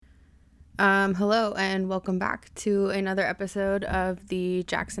Hello and welcome back to another episode of the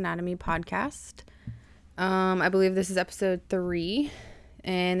Jack's Anatomy podcast. I believe this is episode 3,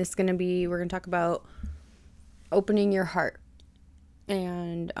 and we're gonna talk about opening your heart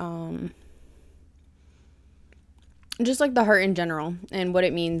and just like the heart in general and what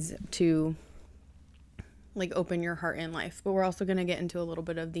it means to like open your heart in life. But we're also gonna get into a little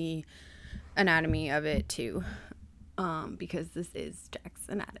bit of the anatomy of it too, because this is Jack's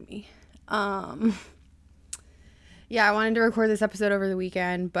Anatomy. Yeah, I wanted to record this episode over the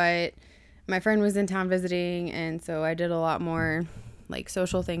weekend, but my friend was in town visiting, and so I did a lot more like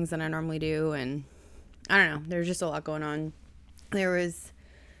social things than I normally do, and I don't know, there's just a lot going on. There was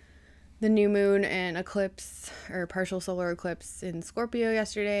the new moon and eclipse or partial solar eclipse in Scorpio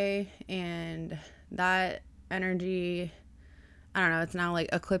yesterday, and that energy, I don't know, it's now like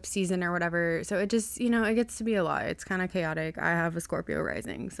eclipse season or whatever. So it just, it gets to be a lot. It's kind of chaotic. I have a Scorpio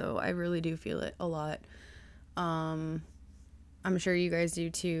rising, so I really do feel it a lot. I'm sure you guys do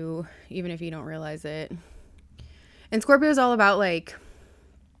too, even if you don't realize it. And Scorpio is all about like,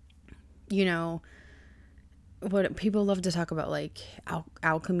 what people love to talk about, like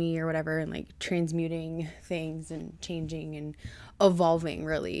alchemy or whatever, and like transmuting things and changing and evolving,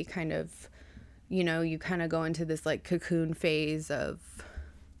 really kind of. You kind of go into this like cocoon phase of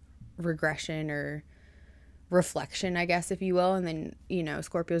regression or reflection, I guess, if you will. And then,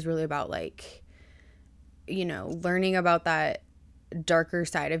 Scorpio is really about like, learning about that darker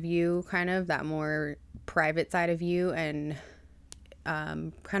side of you, kind of that more private side of you, and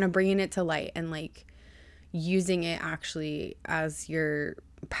kind of bringing it to light and like using it actually as your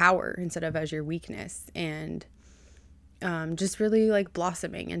power instead of as your weakness, and just really like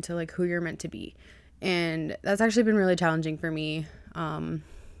blossoming into like who you're meant to be. And that's actually been really challenging for me. I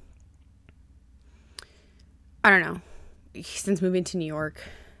don't know, since moving to New York,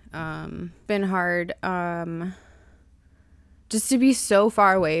 been hard, just to be so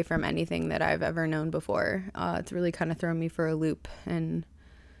far away from anything that I've ever known before. It's really kind of thrown me for a loop and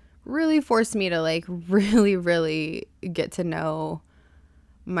really forced me to like really, really get to know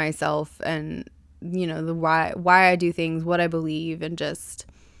myself and the why I do things, what I believe, and just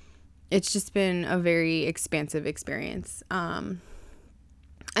it's just been a very expansive experience. And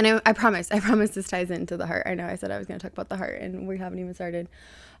I promise this ties into the heart. I know I said I was going to talk about the heart and we haven't even started.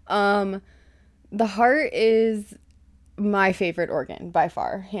 The heart is my favorite organ by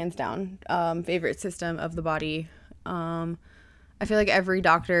far, hands down. Favorite system of the body. I feel like every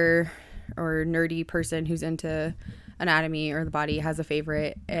doctor or nerdy person who's into anatomy or the body has a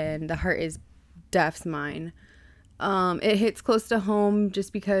favorite, and the heart is Def's mine. It hits close to home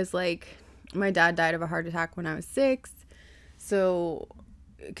just because like my dad died of a heart attack when I was 6. So,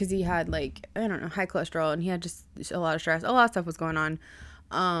 because he had like, I don't know, high cholesterol, and he had just a lot of stress. A lot of stuff was going on.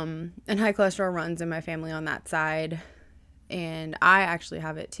 And high cholesterol runs in my family on that side. And I actually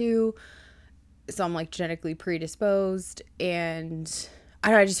have it too. So I'm like genetically predisposed. And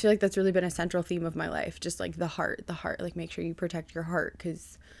I just feel like that's really been a central theme of my life. Just like the heart, like make sure you protect your heart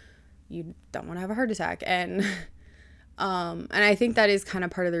because you don't want to have a heart attack. And I think that is kind of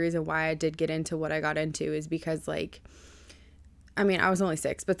part of the reason why I did get into what I got into, is because like, I mean, I was only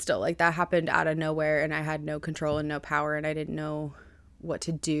 6, but still like that happened out of nowhere and I had no control and no power and I didn't know what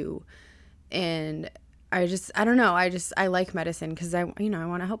to do. And I don't know. I like medicine because I want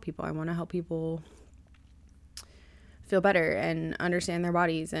to help people. I want to help people feel better and understand their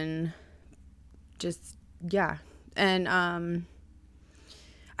bodies and just, yeah. And,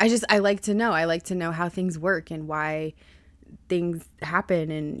 I like to know how things work and why things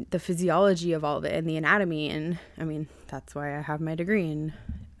happen and the physiology of all of it and the anatomy. And I mean, that's why I have my degree. And,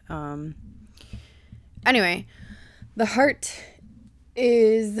 anyway, the heart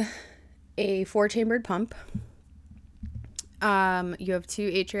is a 4-chambered pump. You have 2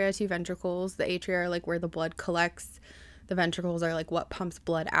 atria, 2 ventricles. The atria are like where the blood collects. The ventricles are like what pumps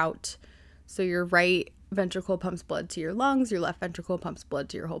blood out. So your right ventricle pumps blood to your lungs, your left ventricle pumps blood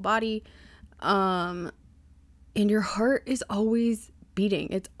to your whole body. And your heart is always beating.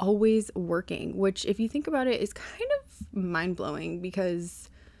 It's always working, which if you think about it is kind of mind-blowing, because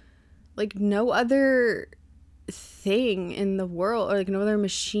like no other thing in the world, or like no other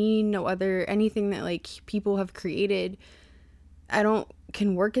machine, no other anything that like people have created,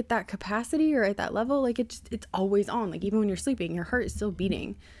 can work at that capacity or at that level. Like it's always on. Like even when you're sleeping, your heart is still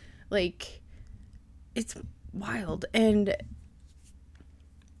beating. Like it's wild. And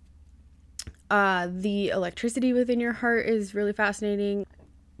the electricity within your heart is really fascinating.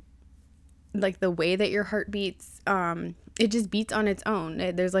 Like the way that your heart beats, it just beats on its own.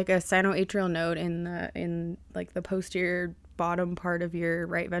 There's like a sinoatrial node in like the posterior bottom part of your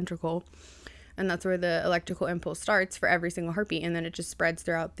right ventricle. And that's where the electrical impulse starts for every single heartbeat. And then it just spreads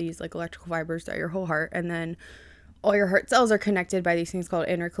throughout these like electrical fibers throughout your whole heart. And then all your heart cells are connected by these things called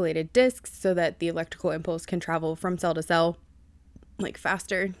intercalated discs so that the electrical impulse can travel from cell to cell like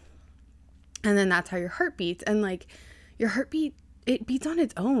faster. And then that's how your heart beats. And like your heartbeat, it beats on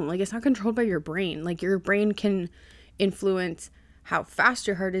its own. Like it's not controlled by your brain. Like your brain can influence how fast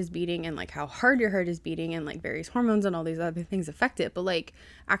your heart is beating and like how hard your heart is beating, and like various hormones and all these other things affect it. But like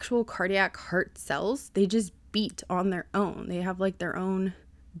actual cardiac heart cells, they just beat on their own. They have like their own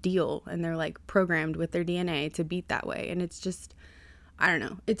deal, and they're like programmed with their DNA to beat that way. And it's just, I don't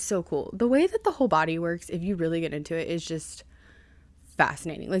know, it's so cool. The way that the whole body works, if you really get into it, is just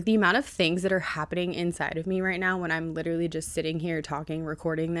fascinating. Like the amount of things that are happening inside of me right now when I'm literally just sitting here talking,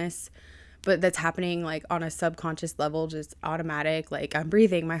 recording this, but that's happening like on a subconscious level, just automatic. Like I'm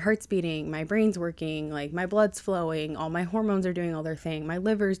breathing, my heart's beating, my brain's working, like my blood's flowing, all my hormones are doing all their thing, my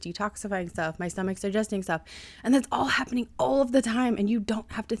liver's detoxifying stuff, my stomach's digesting stuff, and that's all happening all of the time, and you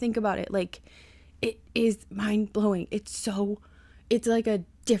don't have to think about it. Like it is mind-blowing. It's like a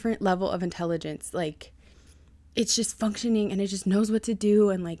different level of intelligence. Like it's just functioning, and it just knows what to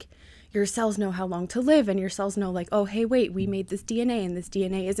do, and like your cells know how long to live, and your cells know like, oh, hey, wait, we made this DNA and this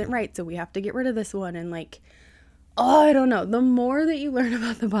DNA isn't right, so we have to get rid of this one. And like, oh, I don't know. The more that you learn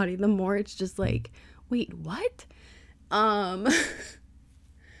about the body, the more it's just like, wait, what?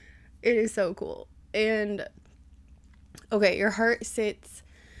 It is so cool. And okay, your heart sits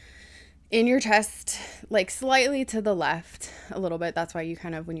in your chest, like slightly to the left a little bit. That's why you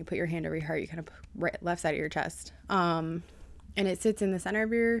kind of, when you put your hand over your heart, you kind of right, left side of your chest. And it sits in the center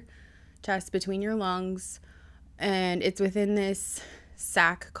of your chest between your lungs, and it's within this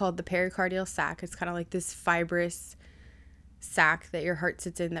sac called the pericardial sac. It's kind of like this fibrous sac that your heart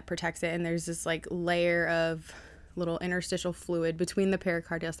sits in that protects it, and there's this like layer of little interstitial fluid between the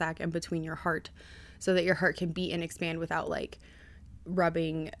pericardial sac and between your heart, so that your heart can beat and expand without like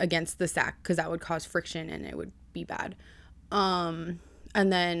rubbing against the sac, because that would cause friction and it would be bad. And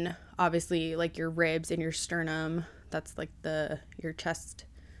then obviously like your ribs and your sternum, that's like your chest,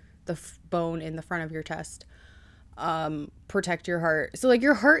 the bone in the front of your chest, protect your heart. So like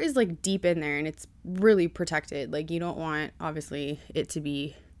your heart is like deep in there, and it's really protected. Like you don't want obviously it to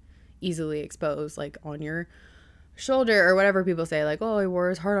be easily exposed, like on your shoulder or whatever people say, like, oh, he wore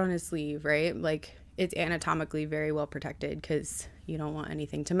his heart on his sleeve, right? Like it's anatomically very well protected because you don't want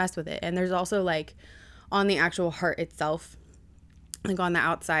anything to mess with it. And there's also like on the actual heart itself, like on the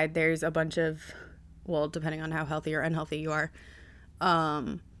outside, there's a bunch of, well, depending on how healthy or unhealthy you are,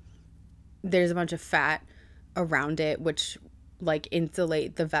 there's a bunch of fat around it, which like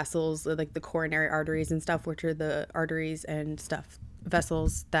insulate the vessels, like the coronary arteries and stuff, which are the arteries and stuff,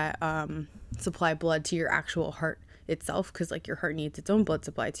 vessels that supply blood to your actual heart itself, because like your heart needs its own blood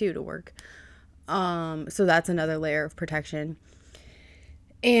supply too to work. So that's another layer of protection.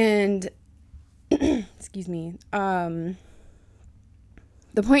 And excuse me, the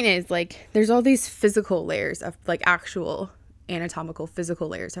point is like there's all these physical layers of like actual anatomical physical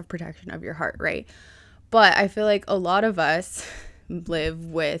layers of protection of your heart, right? But I feel like a lot of us live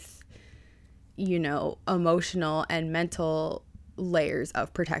with, you know, emotional and mental layers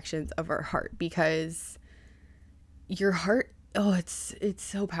of protections of our heart, because your heart, oh, it's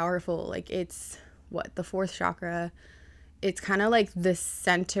so powerful. Like it's the fourth chakra. It's kind of like the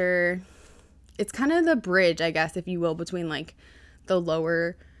center, it's kind of the bridge, I guess, if you will, between like the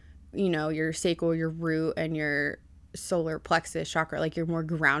lower, you know, your sacral, your root, and your solar plexus chakra, like your more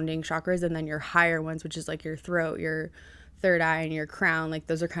grounding chakras, and then your higher ones, which is like your throat, your third eye, and your crown. Like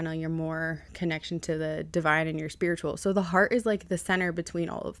those are kind of your more connection to the divine and your spiritual. So the heart is like the center between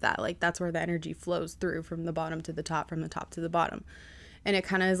all of that. Like that's where the energy flows through from the bottom to the top, from the top to the bottom. And it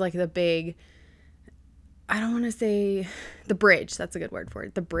kind of is like the big, I don't want to say the bridge, that's a good word for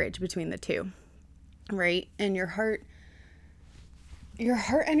it, the bridge between the two, right? And your heart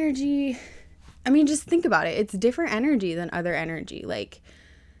energy, I mean, just think about it. It's different energy than other energy. Like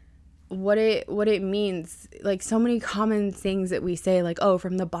what it means, like so many common things that we say, like, oh,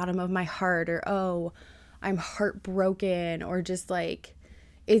 from the bottom of my heart, or oh, I'm heartbroken, or just like,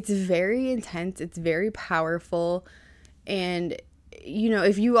 it's very intense. It's very powerful. And, you know,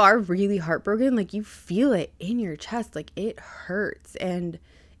 if you are really heartbroken, like you feel it in your chest, like it hurts. And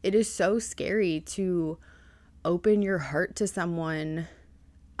it is so scary to open your heart to someone.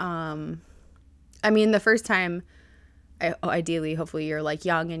 I mean, the first time, ideally, hopefully you're like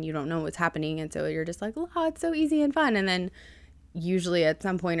young and you don't know what's happening. And so you're just like, oh, it's so easy and fun. And then usually at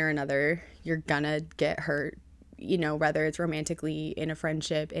some point or another, you're gonna get hurt, you know, whether it's romantically, in a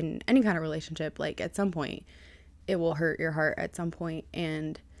friendship, in any kind of relationship, like at some point it will hurt your heart at some point.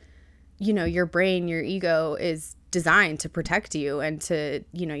 And, you know, your brain, your ego is designed to protect you and to,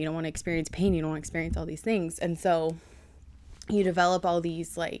 you know, you don't want to experience pain. You don't want to experience all these things. And so you develop all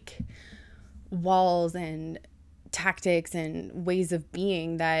these like walls and tactics and ways of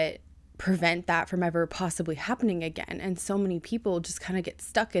being that prevent that from ever possibly happening again. And so many people just kind of get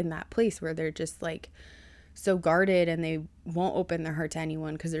stuck in that place where they're just like so guarded and they won't open their heart to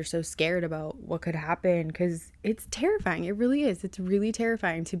anyone because they're so scared about what could happen, because it's terrifying. It really is. It's really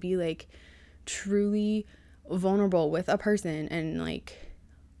terrifying to be like truly vulnerable with a person and like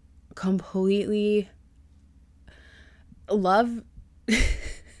completely love.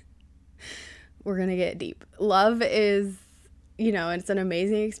 We're gonna get deep. Love is, you know, it's an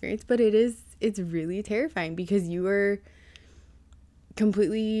amazing experience, but it's really terrifying because you are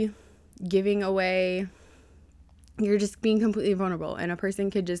completely giving away, you're just being completely vulnerable, and a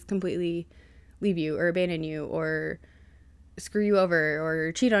person could just completely leave you or abandon you or screw you over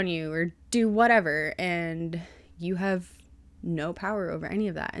or cheat on you or do whatever, and you have no power over any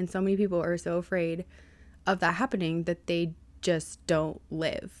of that. And so many people are so afraid of that happening that they just don't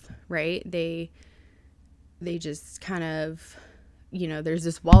live, right? They just kind of, you know, there's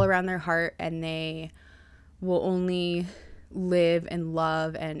this wall around their heart, and they will only live and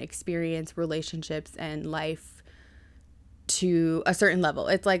love and experience relationships and life to a certain level.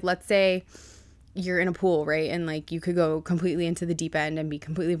 It's like, let's say you're in a pool, right? And like you could go completely into the deep end and be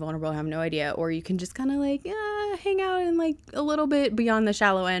completely vulnerable, have no idea, or you can just kind of like hang out in like a little bit beyond the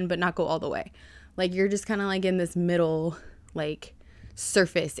shallow end but not go all the way. Like you're just kind of like in this middle like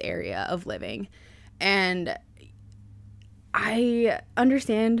surface area of living. And I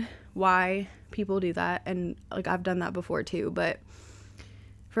understand why people do that, and like I've done that before too, but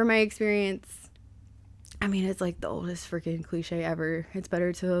for my experience, I mean, it's like the oldest freaking cliche ever. It's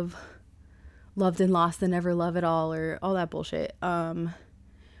better to have loved and lost than never love at all, or all that bullshit. But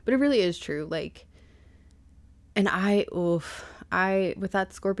it really is true. Like, and I with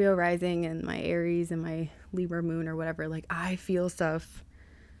that Scorpio rising and my Aries and my Libra moon or whatever, like I feel stuff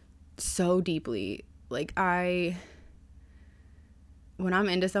so deeply. Like when I'm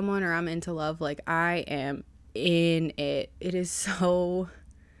into someone or I'm into love, like I am in it. It is so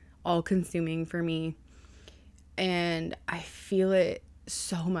all consuming for me. And I feel it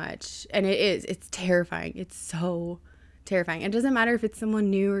so much. And it's terrifying. It's so terrifying. It doesn't matter if it's someone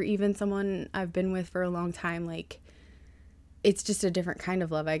new or even someone I've been with for a long time. Like, it's just a different kind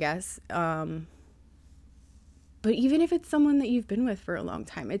of love, I guess. But even if it's someone that you've been with for a long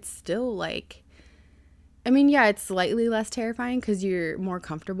time, it's still like, I mean, yeah, it's slightly less terrifying because you're more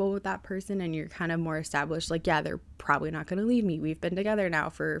comfortable with that person and you're kind of more established. Like, yeah, they're probably not going to leave me. We've been together now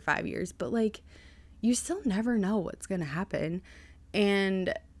for 5 years, but like, you still never know what's going to happen.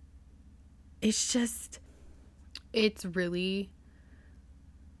 And it's just, it's really,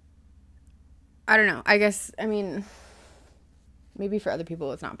 I don't know. I guess, I mean, maybe for other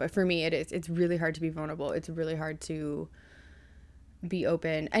people it's not, but for me it is. It's really hard to be vulnerable. It's really hard to be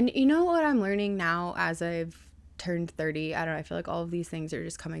open. And you know what I'm learning now as I've turned 30? I don't know. I feel like all of these things are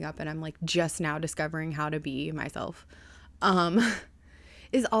just coming up and I'm like just now discovering how to be myself.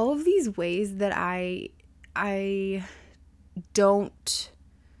 Is all of these ways that I don't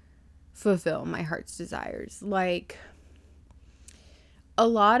fulfill my heart's desires. Like a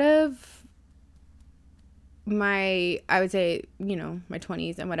lot of my, I would say, you know, my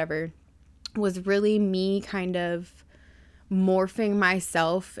 20s and whatever was really me kind of morphing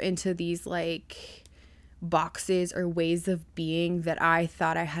myself into these like boxes or ways of being that I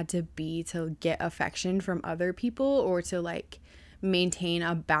thought I had to be to get affection from other people or to like maintain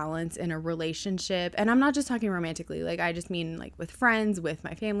a balance in a relationship. And I'm not just talking romantically, like I just mean like with friends, with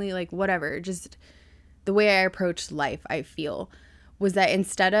my family, like whatever. Just the way I approached life, I feel, was that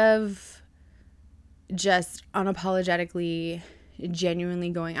instead of just unapologetically genuinely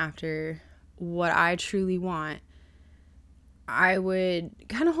going after what I truly want, I would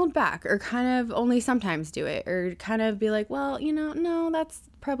kind of hold back or kind of only sometimes do it or kind of be like, well, you know, no, that's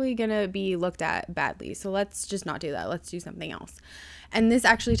probably going to be looked at badly. So let's just not do that. Let's do something else. And this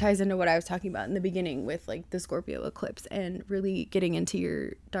actually ties into what I was talking about in the beginning with like the Scorpio eclipse and really getting into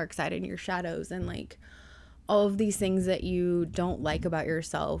your dark side and your shadows and like all of these things that you don't like about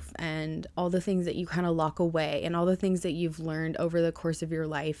yourself and all the things that you kind of lock away and all the things that you've learned over the course of your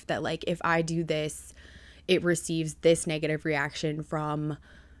life that like, if I do this, it receives this negative reaction from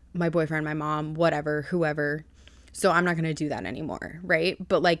my boyfriend, my mom, whatever, whoever. So I'm not going to do that anymore, right?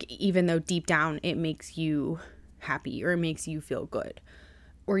 But like, even though deep down it makes you happy or it makes you feel good,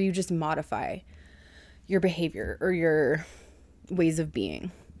 or you just modify your behavior or your ways of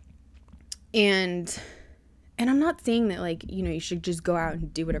being. And And I'm not saying that, like, you know, you should just go out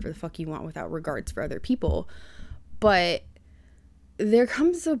and do whatever the fuck you want without regards for other people. But there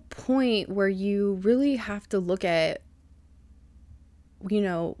comes a point where you really have to look at, you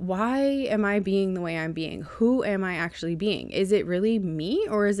know, why am I being the way I'm being? Who am I actually being? Is it really me,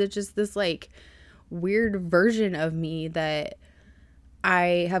 or is it just this like weird version of me that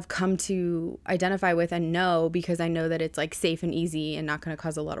I have come to identify with and know because I know that it's like safe and easy and not going to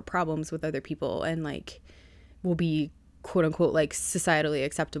cause a lot of problems with other people and like will be quote unquote like societally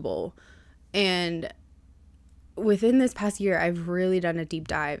acceptable. And within this past year, I've really done a deep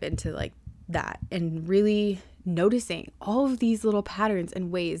dive into like that and really noticing all of these little patterns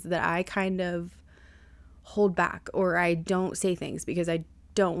and ways that I kind of hold back, or I don't say things because I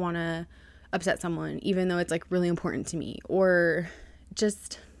don't want to upset someone, even though it's like really important to me, or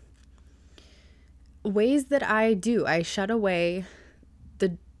just ways that I shut away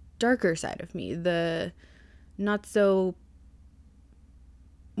the darker side of me, the not so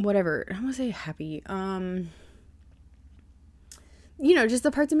whatever, I don't want to say happy, you know, just the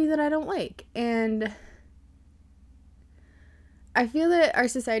parts of me that I don't like. And I feel that our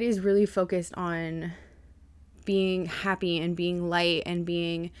society is really focused on being happy and being light and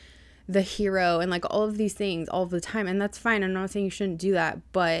being the hero and like all of these things all of the time. And that's fine. I'm not saying you shouldn't do that,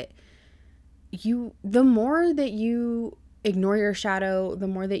 but the more that you ignore your shadow, the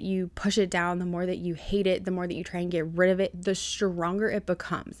more that you push it down, the more that you hate it, the more that you try and get rid of it, the stronger it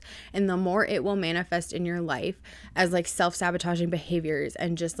becomes. And the more it will manifest in your life as like self-sabotaging behaviors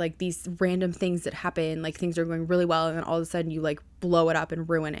and just like these random things that happen, like things are going really well and then all of a sudden you like blow it up and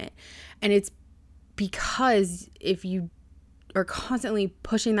ruin it. And it's because if you are constantly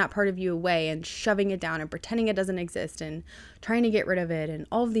pushing that part of you away and shoving it down and pretending it doesn't exist and trying to get rid of it and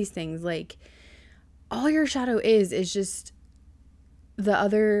all of these things, like all your shadow is just the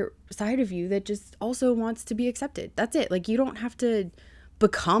other side of you that just also wants to be accepted. That's it. Like, you don't have to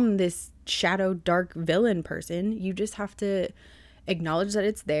become this shadow dark villain person. You just have to acknowledge that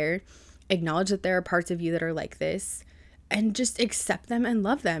it's there, acknowledge that there are parts of you that are like this, and just accept them and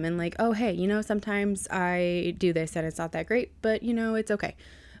love them. And like, oh, hey, you know, sometimes I do this and it's not that great, but you know, it's okay.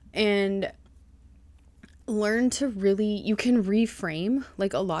 And learn to really, you can reframe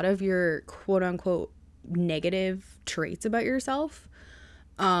like a lot of your quote unquote negative traits about yourself.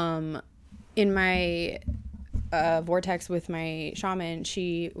 In my vortex with my shaman,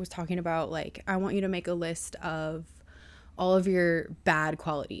 she was talking about like, I want you to make a list of all of your bad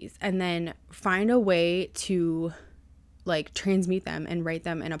qualities and then find a way to like transmute them and write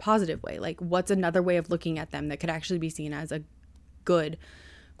them in a positive way. Like, what's another way of looking at them that could actually be seen as a good,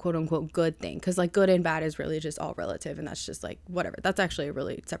 quote unquote, good thing? Because like good and bad is really just all relative, and that's just like whatever. That's actually a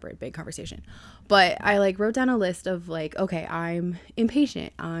really separate big conversation. But I like wrote down a list of like, okay, I'm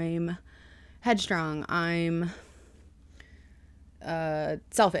impatient, I'm headstrong, I'm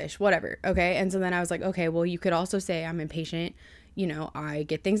selfish, whatever. Okay. And so then I was like, okay, well, you could also say I'm impatient, you know, I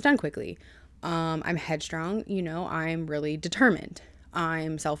get things done quickly. I'm headstrong, you know, I'm really determined.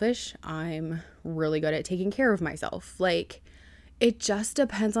 I'm selfish, I'm really good at taking care of myself. Like, it just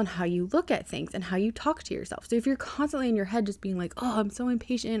depends on how you look at things and how you talk to yourself. So if you're constantly in your head just being like, oh, I'm so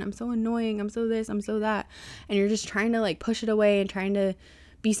impatient, I'm so annoying, I'm so this, I'm so that, and you're just trying to like push it away and trying to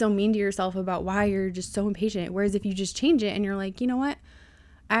be so mean to yourself about why you're just so impatient. Whereas if you just change it and you're like, you know what,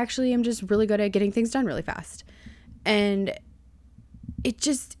 I actually am just really good at getting things done really fast. And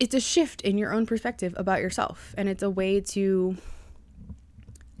it's a shift in your own perspective about yourself. And it's a way to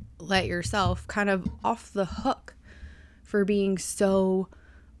let yourself kind of off the hook for being so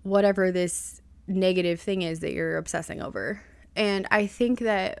whatever this negative thing is that you're obsessing over. And I think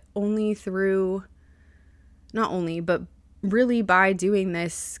that not only, but really by doing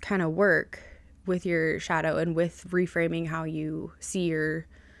this kind of work with your shadow and with reframing how you see your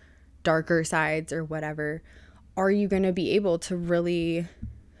darker sides or whatever, are you going to be able to really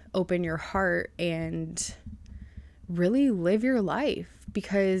open your heart and really live your life?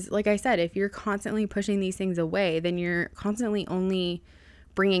 Because like I said, if you're constantly pushing these things away, then you're constantly only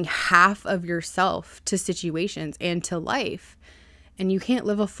bringing half of yourself to situations and to life. And you can't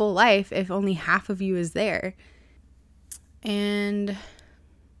live a full life if only half of you is there. And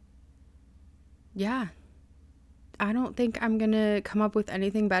yeah, I don't think I'm going to come up with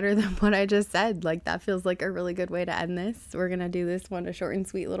anything better than what I just said. Like, that feels like a really good way to end this. We're going to do this one a short and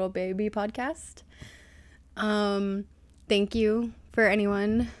sweet little baby podcast. Thank you for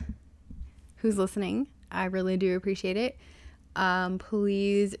anyone who's listening. I really do appreciate it.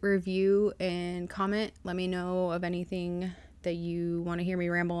 Please review and comment. Let me know of anything that you want to hear me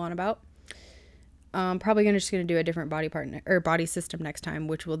ramble on about. Probably just gonna do a different body system next time,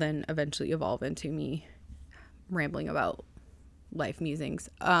 which will then eventually evolve into me rambling about life musings.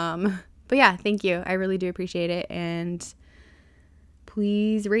 But yeah, thank you. I really do appreciate it. And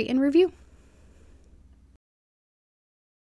please rate and review.